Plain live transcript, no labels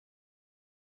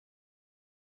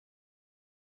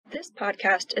This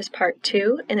podcast is part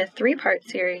 2 in a 3-part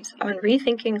series on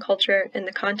rethinking culture in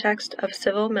the context of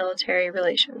civil-military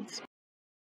relations.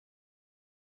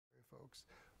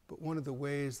 But one of the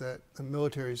ways that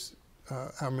the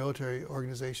our military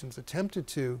organizations attempted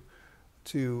to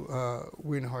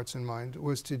win hearts and minds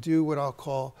was to do what I'll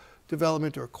call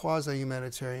development or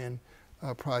quasi-humanitarian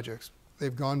projects.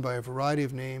 They've gone by a variety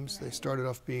of names. Right. They started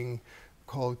off being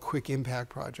called quick impact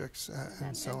projects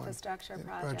and so on. Infrastructure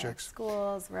projects,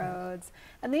 schools, roads.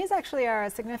 And these actually are a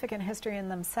significant history in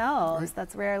themselves. Right.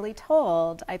 That's rarely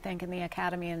told, I think, in the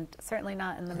academy and certainly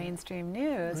not in the mainstream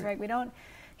news, right? We don't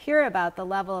hear about the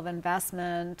level of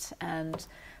investment and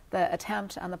the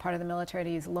attempt on the part of the military to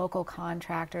use local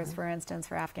contractors, for instance,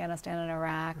 for Afghanistan and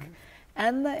Iraq,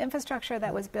 and the infrastructure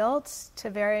that was built to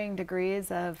varying degrees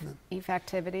of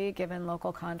effectivity given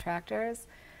local contractors.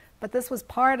 But this was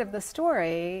part of the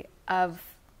story of,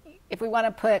 if we want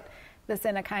to put this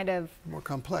in a kind of more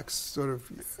complex sort of...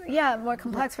 Yeah, more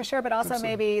complex for sure, but also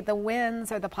maybe the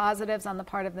wins or the positives on the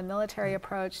part of the military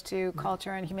approach to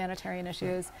culture and humanitarian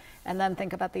issues, and then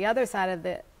think about the other side of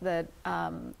the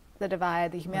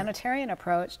divide, the humanitarian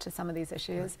approach to some of these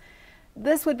issues.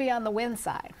 This would be on the win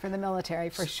side for the military,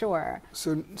 for sure.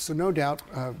 So no doubt,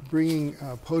 bringing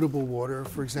potable water,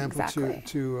 for example,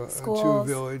 to a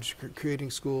village,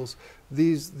 creating schools,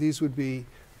 these would be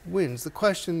wins. The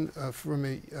question from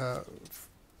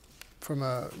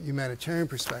a humanitarian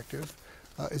perspective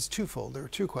is twofold. There are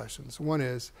two questions. One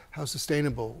is, how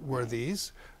sustainable were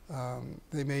these?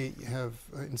 They may have,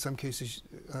 in some cases,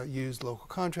 used local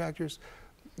contractors,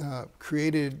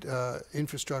 created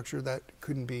infrastructure that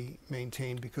couldn't be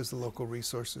maintained because the local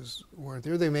resources weren't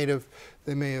there. They may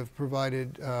have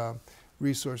provided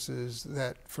resources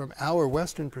that, from our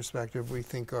Western perspective, we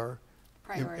think are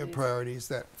priorities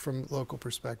that, from local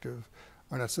perspective,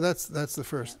 are not. So that's the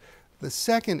first. Yeah. The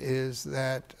second is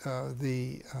that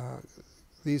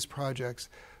these projects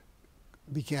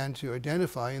began to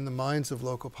identify in the minds of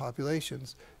local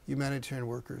populations humanitarian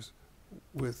workers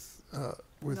with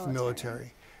the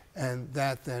military. And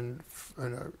that then,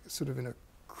 in a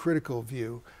critical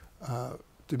view,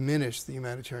 diminished the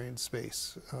humanitarian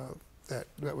space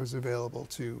that was available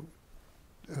to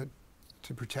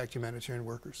protect humanitarian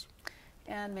workers.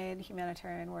 And made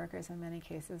humanitarian workers, in many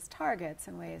cases, targets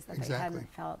in ways that they hadn't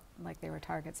felt like they were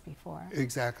targets before.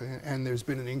 Exactly, and there's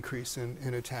been an increase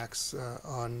in attacks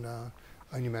on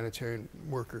humanitarian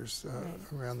workers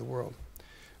around the world.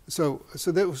 So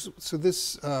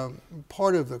this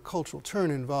part of the cultural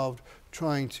turn involved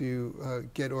trying to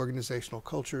get organizational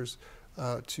cultures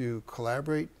to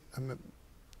collaborate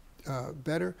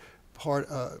better. Part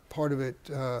of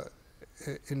it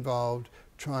involved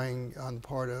trying, on the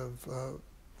part of,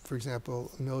 for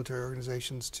example, military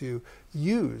organizations, to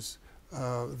use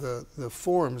the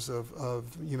forms of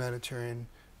humanitarian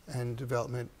and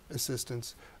development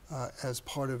assistance as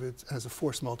part of it, as a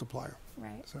force multiplier.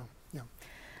 Right. So, yeah.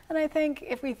 And I think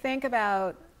if we think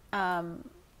about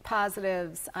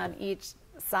positives on each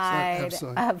side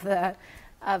of the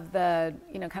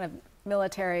kind of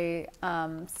military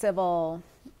civil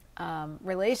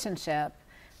relationship,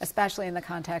 especially in the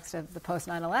context of the post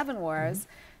 9/11 wars,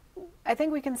 I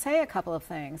think we can say a couple of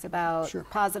things about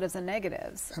positives and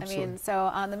negatives. Absolutely. I mean, so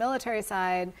on the military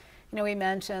side, we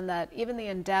mentioned that even the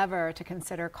endeavor to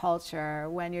consider culture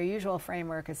when your usual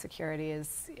framework of security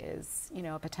is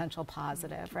a potential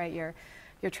positive, right? You're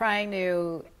trying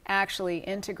to actually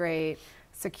integrate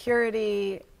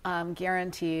security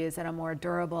guarantees at a more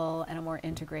durable and a more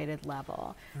integrated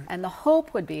level. Right. And the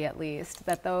hope would be, at least,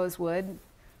 that those would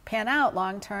pan out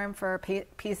long-term for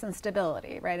peace and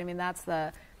stability, right? I mean, that's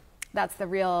the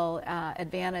real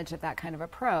advantage of that kind of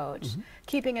approach,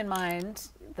 keeping in mind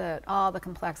all the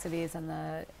complexities and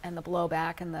the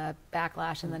blowback and the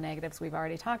backlash and the negatives we've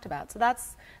already talked about. So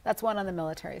that's one on the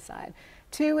military side.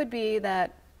 Two would be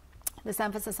that this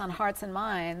emphasis on hearts and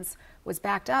minds was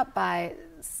backed up by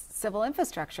civil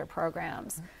infrastructure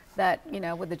programs that,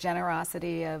 with the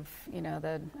generosity of,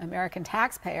 the American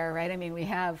taxpayer, right? I mean, we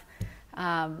have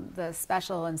the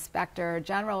Special Inspector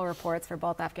General reports for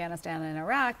both Afghanistan and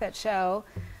Iraq that show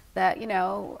that,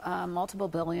 multiple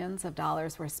billions of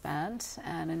dollars were spent,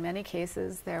 and in many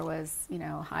cases there was,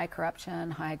 high corruption,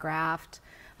 high graft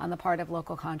on the part of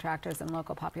local contractors and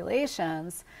local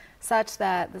populations, such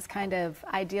that this kind of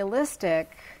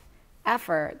idealistic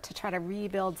effort to try to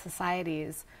rebuild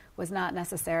societies was not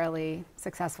necessarily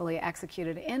successfully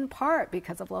executed, in part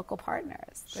because of local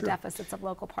partners, the deficits of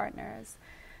local partners.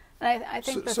 And I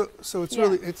think so it's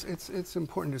really it's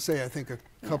important to say, I think, a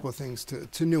couple of things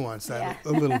to nuance that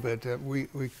a little bit. We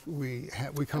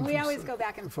come we always go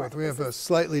back and forth. We have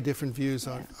slightly different views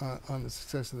on the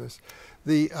success of this.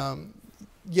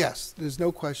 Yes, there's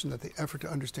no question that the effort to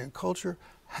understand culture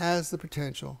has the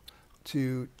potential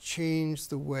to change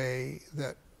the way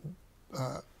that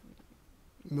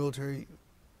military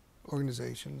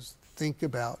organizations think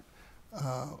about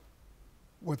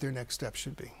what their next step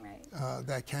should be. Right.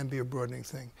 That can be a broadening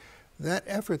thing. That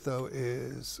effort, though,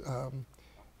 is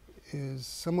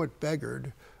somewhat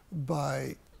beggared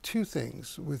by two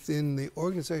things within the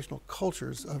organizational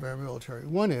cultures of our military.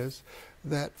 One is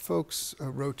that folks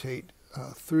rotate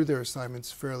through their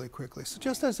assignments fairly quickly. So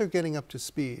just as they're getting up to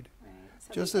speed,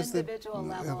 so just the as individual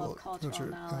level of cultural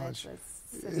knowledge was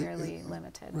severely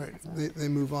limited. Right. They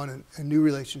move on, and new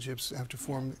relationships have to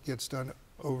form. That gets done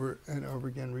over and over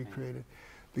again, recreated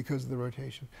because of the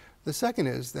rotation. The second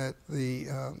is that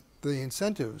the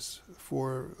incentives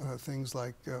for things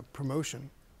like promotion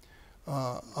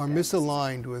are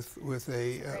misaligned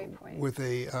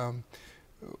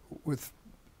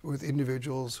with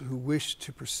individuals who wish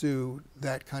to pursue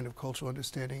that kind of cultural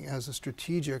understanding as a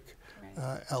strategic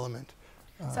element.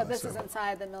 So this is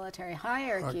inside the military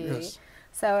hierarchy. Yes.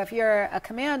 So if you're a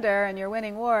commander and you're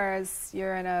winning wars,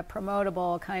 you're in a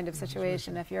promotable kind of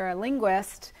situation. If you're a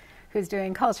linguist who's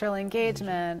doing cultural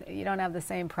engagement, you don't have the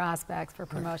same prospects for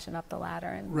promotion up the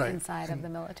ladder inside of the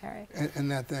military.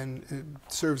 And that then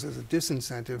serves as a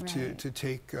disincentive to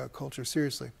take culture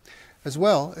seriously. As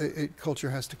well,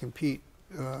 culture has to compete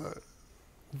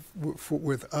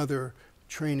with other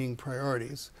training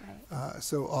priorities.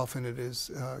 So often it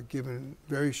is given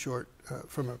very short,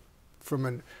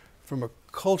 from a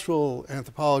cultural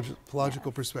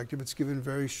anthropological perspective, it's given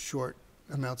very short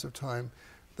amounts of time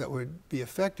that would be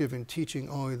effective in teaching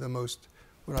only the most,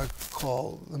 what I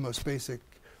call the most basic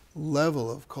level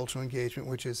of cultural engagement,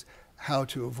 which is how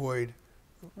to avoid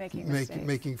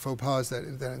making faux pas that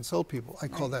insult people. I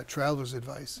call that traveler's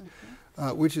advice,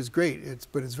 which is great,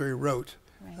 but it's very rote,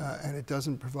 and it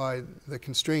doesn't provide the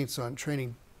constraints on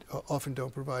training, often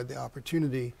don't provide the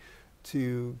opportunity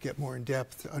to get more in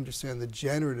depth, to understand the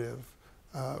generative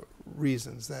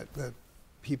reasons that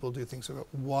people do things about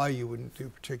why you wouldn't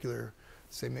do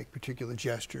make particular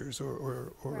gestures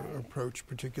or approach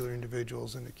particular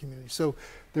individuals in the community. So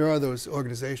there are those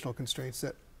organizational constraints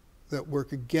that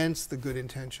work against the good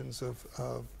intentions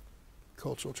of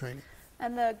cultural training.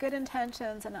 And the good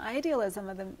intentions and idealism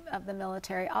of the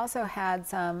military also had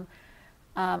some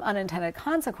unintended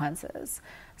consequences.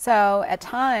 So at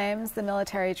times, the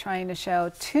military trying to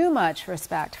show too much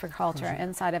respect for culture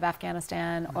inside of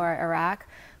Afghanistan or Iraq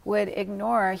would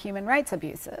ignore human rights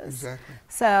abuses. Exactly.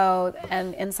 So,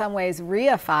 and in some ways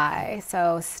reify,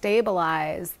 so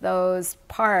stabilize those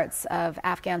parts of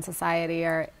Afghan society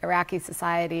or Iraqi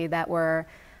society that were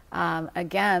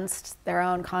against their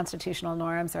own constitutional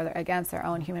norms or against their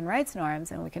own human rights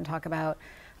norms. And we can talk about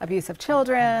abuse of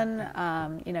children,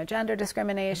 gender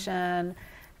discrimination,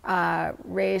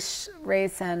 race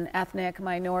and ethnic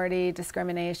minority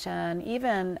discrimination,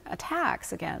 even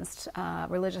attacks against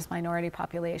religious minority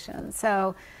populations.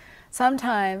 So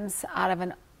sometimes out of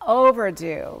an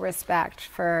overdue respect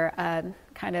for a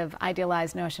kind of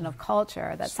idealized notion of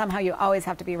culture, that somehow you always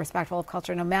have to be respectful of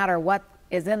culture no matter what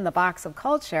is in the box of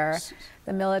culture,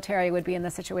 the military would be in the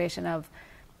situation of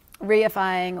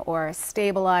reifying or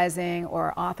stabilizing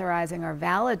or authorizing or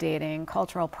validating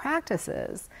cultural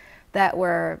practices that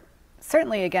were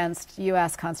certainly against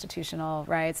U.S. constitutional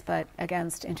rights, but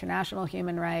against international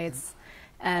human rights,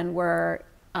 and were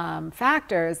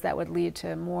factors that would lead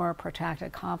to more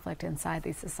protracted conflict inside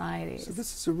these societies.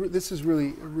 So this is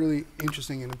really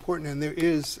interesting and important, and there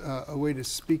is a way to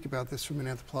speak about this from an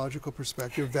anthropological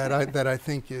perspective that I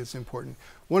think is important.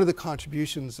 One of the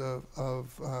contributions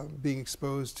of being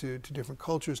exposed to different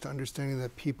cultures, to understanding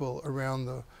that people around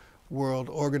the world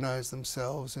organize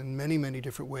themselves in many, many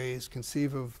different ways,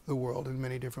 conceive of the world in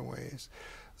many different ways,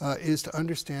 is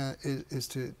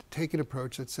to take an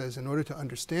approach that says, in order to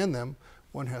understand them,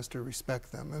 one has to respect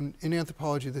them. And in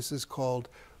anthropology, this is called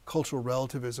cultural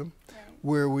relativism,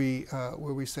 where we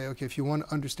say, okay, if you want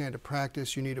to understand a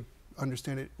practice, you need to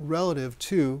understand it relative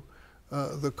to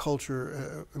the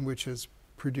culture in which has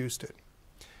produced it.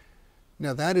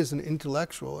 Now, that is an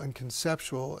intellectual and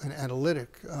conceptual and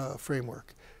analytic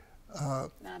framework.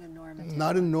 not a normative.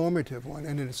 Not a normative one,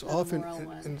 and it's Not a often moral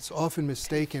one. and it's often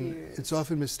mistaken. Confused. It's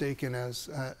often mistaken as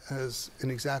in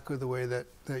exactly the way that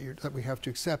we have to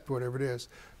accept whatever it is.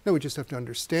 No, we just have to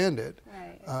understand it.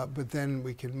 Right. But then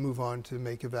we can move on to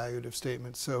make evaluative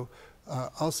statements. So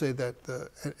I'll say that,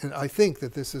 and I think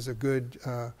that this is a good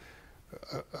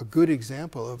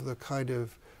example of the kind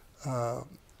of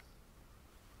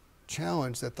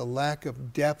challenge that the lack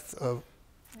of depth of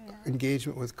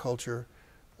engagement with culture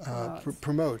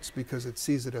promotes, because it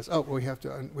sees it as, oh, we have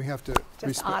to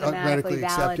just automatically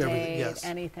accept everything. validate Yes.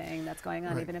 anything that's going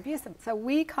on, Right. even abusive. So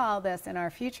we call this in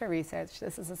our future research,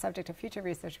 this is a subject of future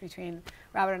research between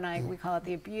Robert and I, we call it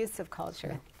the abusive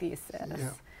culture thesis.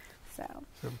 Yeah.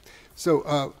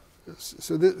 So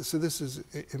So this is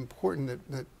important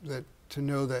that to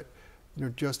know that, you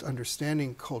know, just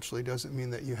understanding culturally doesn't mean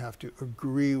that you have to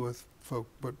agree with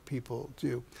what people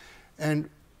do. And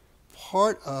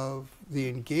part of the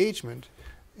engagement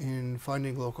in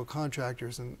finding local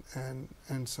contractors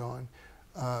and so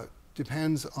on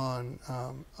depends on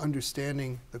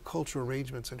understanding the cultural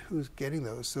arrangements and who's getting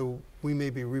those. So we may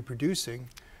be reproducing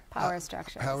power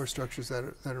structures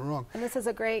that are wrong. And this is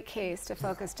a great case to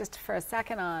focus just for a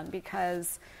second on,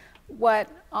 because what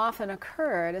often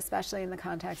occurred, especially in the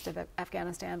context of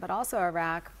Afghanistan, but also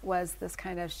Iraq, was this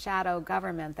kind of shadow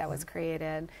government that was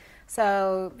created.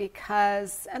 So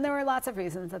and there were lots of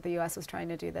reasons that the U.S. was trying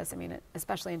to do this. I mean,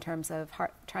 especially in terms of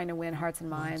trying to win hearts and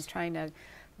minds, trying to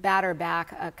batter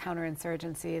back a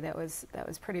counterinsurgency that was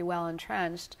pretty well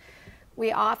entrenched.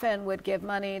 We often would give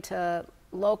money to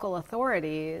local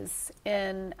authorities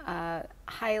in a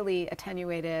highly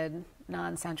attenuated,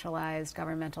 non-centralized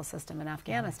governmental system in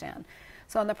Afghanistan.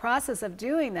 So in the process of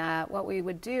doing that, what we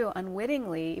would do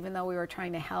unwittingly, even though we were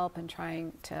trying to help and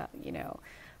trying to, you know,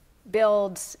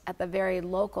 build at the very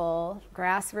local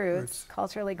grassroots,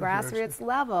 culturally grassroots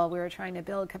level, we were trying to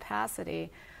build capacity.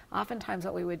 Oftentimes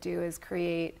what we would do is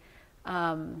create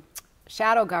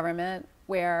shadow government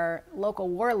where local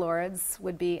warlords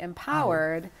would be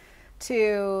empowered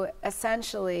to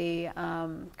essentially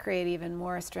create even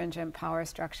more stringent power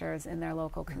structures in their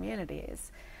local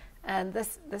communities. And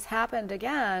this happened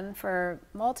again for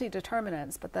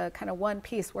multi-determinants, but the kind of one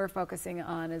piece we're focusing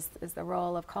on is the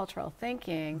role of cultural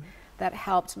thinking that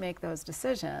helped make those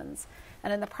decisions.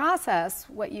 And in the process,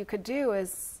 what you could do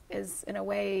is in a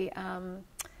way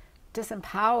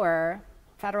disempower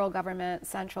federal government,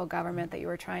 central government that you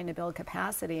were trying to build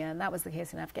capacity in. That was the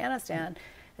case in Afghanistan.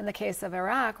 In the case of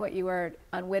Iraq, what you were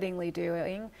unwittingly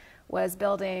doing was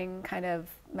building kind of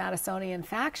Madisonian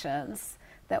factions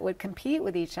that would compete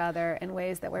with each other in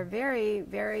ways that were very,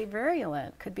 very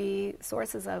virulent, could be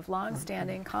sources of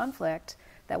long-standing conflict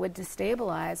that would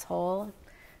destabilize whole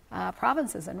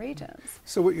provinces and regions.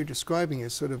 So what you're describing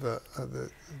is sort of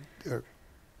the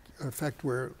effect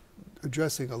where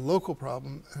addressing a local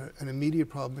problem, an immediate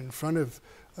problem in front of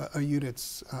a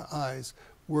unit's eyes,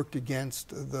 worked against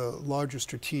the larger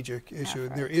strategic issue.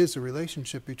 Effort. There is a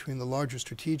relationship between the larger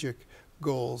strategic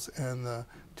goals and the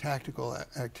tactical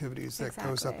activities that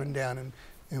goes up and down,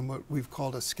 and what we've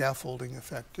called a scaffolding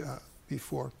effect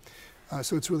before.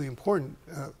 So it's really important.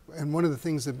 And one of the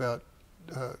things about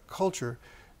culture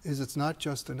is it's not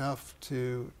just enough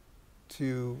to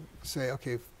say,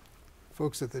 okay,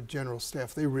 folks at the general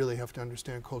staff, they really have to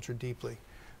understand culture deeply.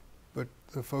 But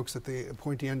the folks at the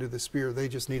pointy end of the spear, they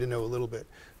just need to know a little bit,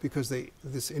 because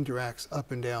this interacts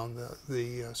up and down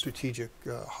the strategic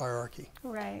hierarchy.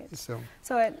 Right.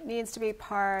 So it needs to be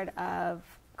part of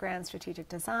grand strategic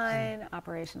design,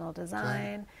 operational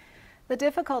design. Right. The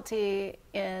difficulty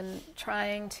in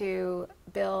trying to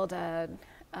build a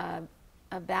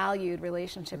valued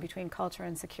relationship between culture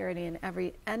and security in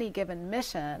any given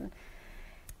mission,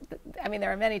 I mean,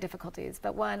 there are many difficulties,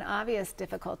 but one obvious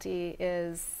difficulty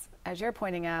is, as you're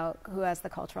pointing out, who has the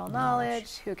cultural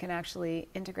knowledge, who can actually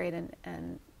integrate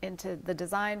and into the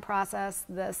design process,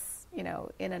 this, you know,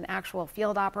 in an actual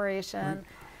field operation.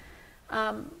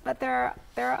 Right. But there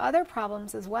are other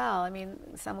problems as well. I mean,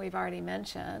 some we've already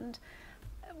mentioned.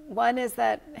 One is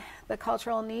that the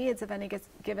cultural needs of any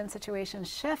given situation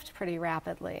shift pretty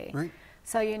rapidly. Right.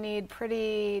 So you need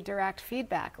pretty direct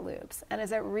feedback loops. And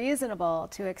is it reasonable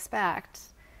to expect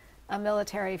a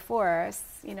military force,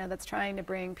 you know, that's trying to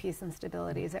bring peace and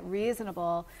stability? Is it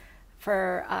reasonable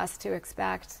for us to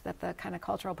expect that the kind of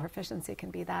cultural proficiency can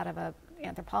be that of an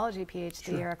anthropology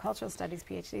PhD or a cultural studies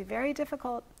PhD? Very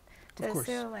difficult to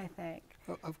assume, I think.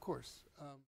 Of course.